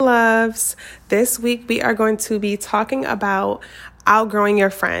Loves. This week we are going to be talking about outgrowing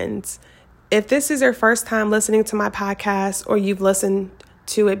your friends. If this is your first time listening to my podcast or you've listened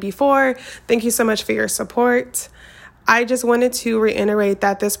to it before, thank you so much for your support. I just wanted to reiterate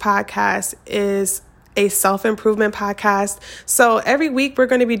that this podcast is a self-improvement podcast. So every week we're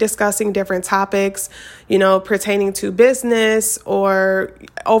going to be discussing different topics, pertaining to business or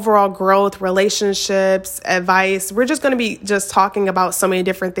overall growth, relationships, advice. We're just going to be talking about so many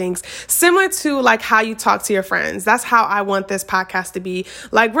different things, similar to like how you talk to your friends. That's how I want this podcast to be.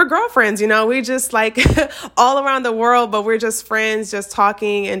 Like we're girlfriends, we just like all around the world, but we're just friends, just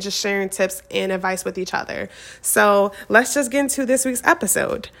talking and just sharing tips and advice with each other. So let's just get into this week's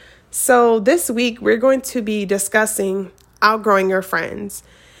episode. So this week, we're going to be discussing outgrowing your friends.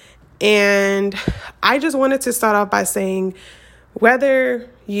 And I just wanted to start off by saying, whether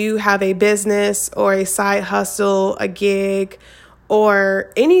you have a business or a side hustle, a gig,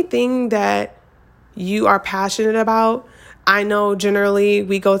 or anything that you are passionate about, I know generally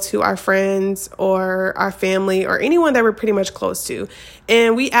we go to our friends or our family or anyone that we're pretty much close to,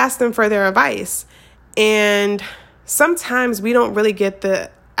 and we ask them for their advice. And sometimes we don't really get the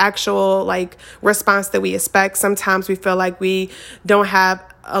actual response that we expect. Sometimes we feel like we don't have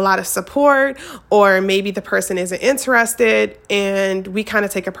a lot of support, or maybe the person isn't interested, and we kind of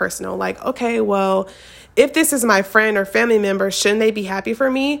take it personal. Okay, well, if this is my friend or family member, shouldn't they be happy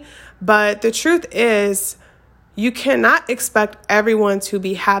for me? But the truth is, you cannot expect everyone to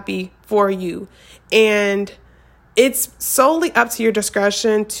be happy for you. And it's solely up to your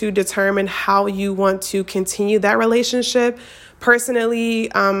discretion to determine how you want to continue that relationship. Personally,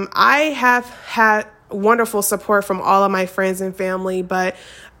 I have had wonderful support from all of my friends and family, but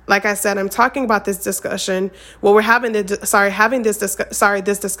like I said, I'm talking about this discussion. Well, we're having this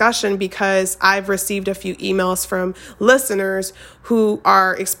discussion because I've received a few emails from listeners who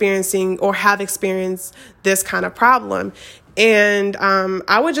are experiencing or have experienced this kind of problem. And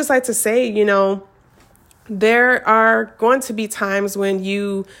I would just like to say, there are going to be times when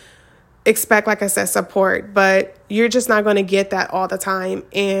you expect, like I said, support, but you're just not going to get that all the time.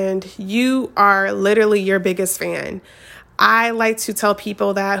 And you are literally your biggest fan. I like to tell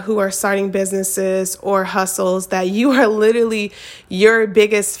people that who are starting businesses or hustles that you are literally your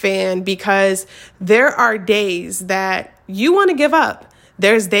biggest fan, because there are days that you want to give up.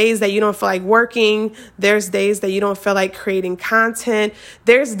 There's days that you don't feel like working. There's days that you don't feel like creating content.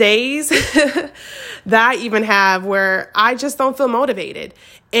 There's days that I even have where I just don't feel motivated.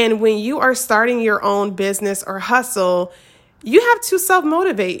 And when you are starting your own business or hustle, you have to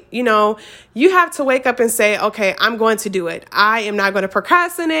self-motivate. You have to wake up and say, okay, I'm going to do it. I am not going to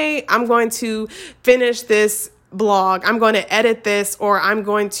procrastinate. I'm going to finish this blog. I'm going to edit this, or I'm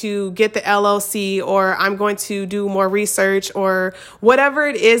going to get the LLC, or I'm going to do more research, or whatever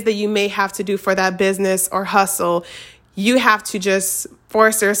it is that you may have to do for that business or hustle. You have to just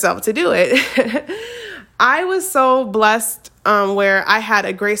force yourself to do it. I was so blessed where I had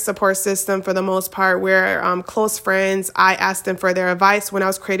a great support system for the most part, where close friends, I asked them for their advice when I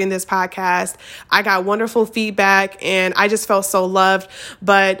was creating this podcast. I got wonderful feedback and I just felt so loved.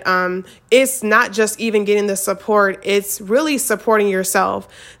 But it's not just even getting the support, it's really supporting yourself.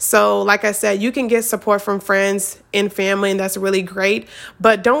 So like I said, you can get support from friends and family, and that's really great.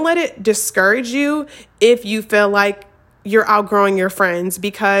 But don't let it discourage you if you feel like you're outgrowing your friends,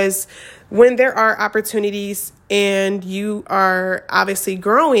 because when there are opportunities and you are obviously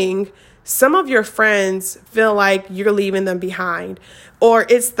growing, some of your friends feel like you're leaving them behind. Or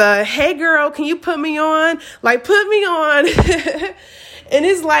it's the, hey girl, can you put me on? Put me on. And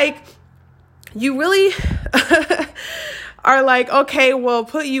it's like, you really are like, okay, well,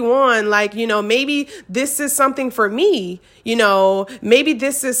 put you on. Maybe this is something for me. Maybe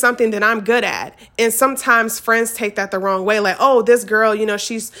this is something that I'm good at. And sometimes friends take that the wrong way. Oh, this girl,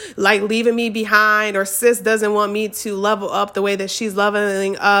 she's leaving me behind, or sis doesn't want me to level up the way that she's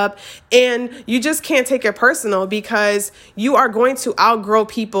leveling up. And you just can't take it personal, because you are going to outgrow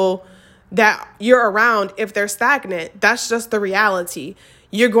people that you're around if they're stagnant. That's just the reality.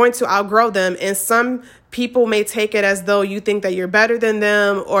 You're going to outgrow them. And some people may take it as though you think that you're better than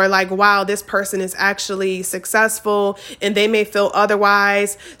them, or wow, this person is actually successful, and they may feel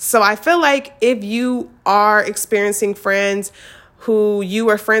otherwise. So I feel like if you are experiencing friends who you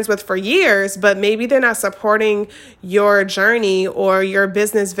were friends with for years, but maybe they're not supporting your journey or your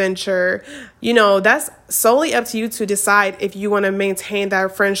business venture, that's solely up to you to decide if you want to maintain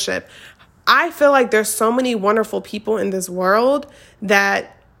that friendship. I feel like there's so many wonderful people in this world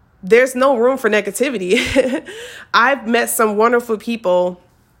that there's no room for negativity. I've met some wonderful people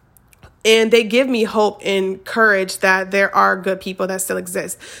And they give me hope and courage that there are good people that still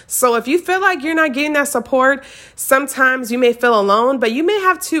exist. So if you feel like you're not getting that support, sometimes you may feel alone, but you may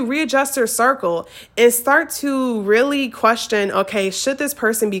have to readjust your circle and start to really question, okay, should this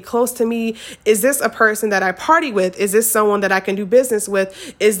person be close to me? Is this a person that I party with? Is this someone that I can do business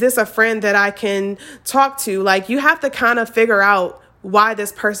with? Is this a friend that I can talk to? Like, you have to kind of figure out why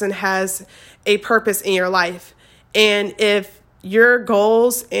this person has a purpose in your life. And if your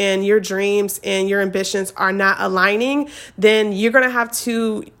goals and your dreams and your ambitions are not aligning, then you're going to have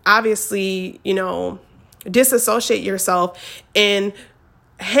to obviously, disassociate yourself and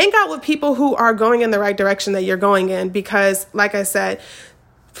hang out with people who are going in the right direction that you're going in. Because like I said,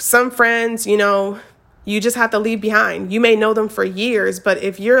 some friends, you just have to leave behind. You may know them for years, but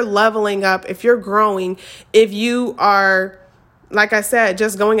if you're leveling up, if you're growing, if you are, like I said,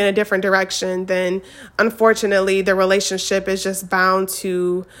 just going in a different direction, then unfortunately the relationship is just bound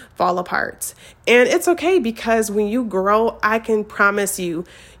to fall apart. And it's okay, because when you grow, I can promise you,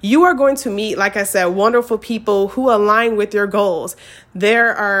 you are going to meet, like I said, wonderful people who align with your goals.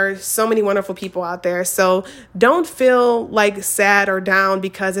 There are so many wonderful people out there. So don't feel like sad or down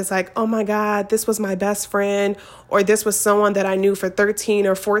because it's like, oh my God, this was my best friend, or this was someone that I knew for 13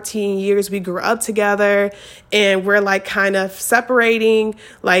 or 14 years. We grew up together and we're like kind of separating.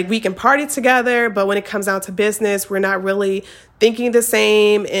 Like, we can party together, but when it comes down to business, we're not really thinking the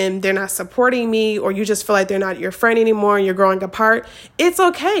same and they're not supporting me, or you just feel like they're not your friend anymore and you're growing apart. It's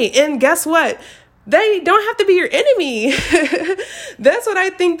okay. And guess what? They don't have to be your enemy. That's what I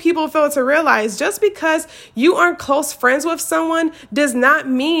think people fail to realize. Just because you aren't close friends with someone does not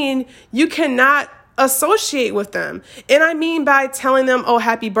mean you cannot associate with them. And I mean by telling them, oh,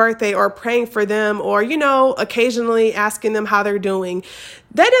 happy birthday, or praying for them, or, occasionally asking them how they're doing.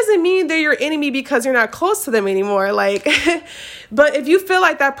 That doesn't mean they're your enemy because you're not close to them anymore. But if you feel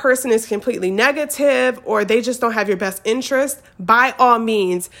like that person is completely negative or they just don't have your best interest, by all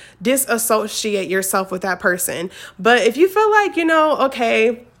means, disassociate yourself with that person. But if you feel like,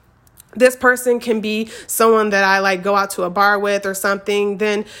 okay, this person can be someone that I go out to a bar with or something,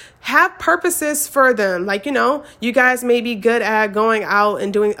 then have purposes for them. You guys may be good at going out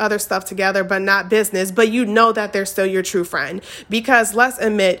and doing other stuff together, but not business, but that they're still your true friend. Because let's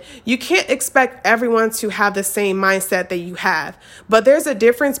admit, you can't expect everyone to have the same mindset that you have. But there's a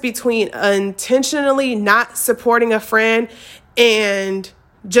difference between intentionally not supporting a friend and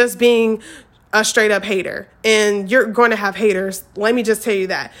just being a straight up hater. And you're going to have haters. Let me just tell you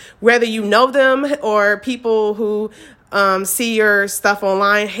that. Whether you know them or people who see your stuff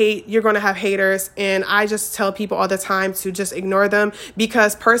online hate, you're going to have haters. And I just tell people all the time to just ignore them,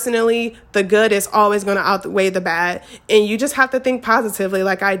 because personally, the good is always going to outweigh the bad. And you just have to think positively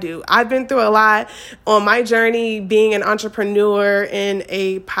like I do. I've been through a lot on my journey being an entrepreneur and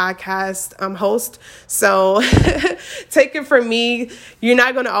a podcast host. So take it from me, you're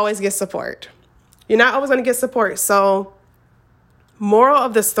not going to always get support. You're not always going to get support. So moral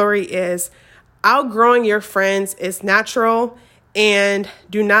of the story is, outgrowing your friends is natural, and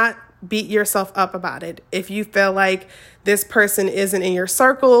do not beat yourself up about it. If you feel like this person isn't in your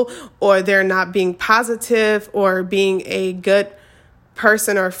circle, or they're not being positive or being a good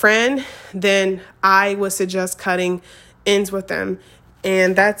person or friend, then I would suggest cutting ends with them.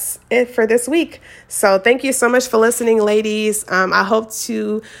 And that's it for this week. So thank you so much for listening, ladies. I hope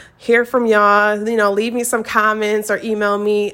to hear from y'all. Leave me some comments or email me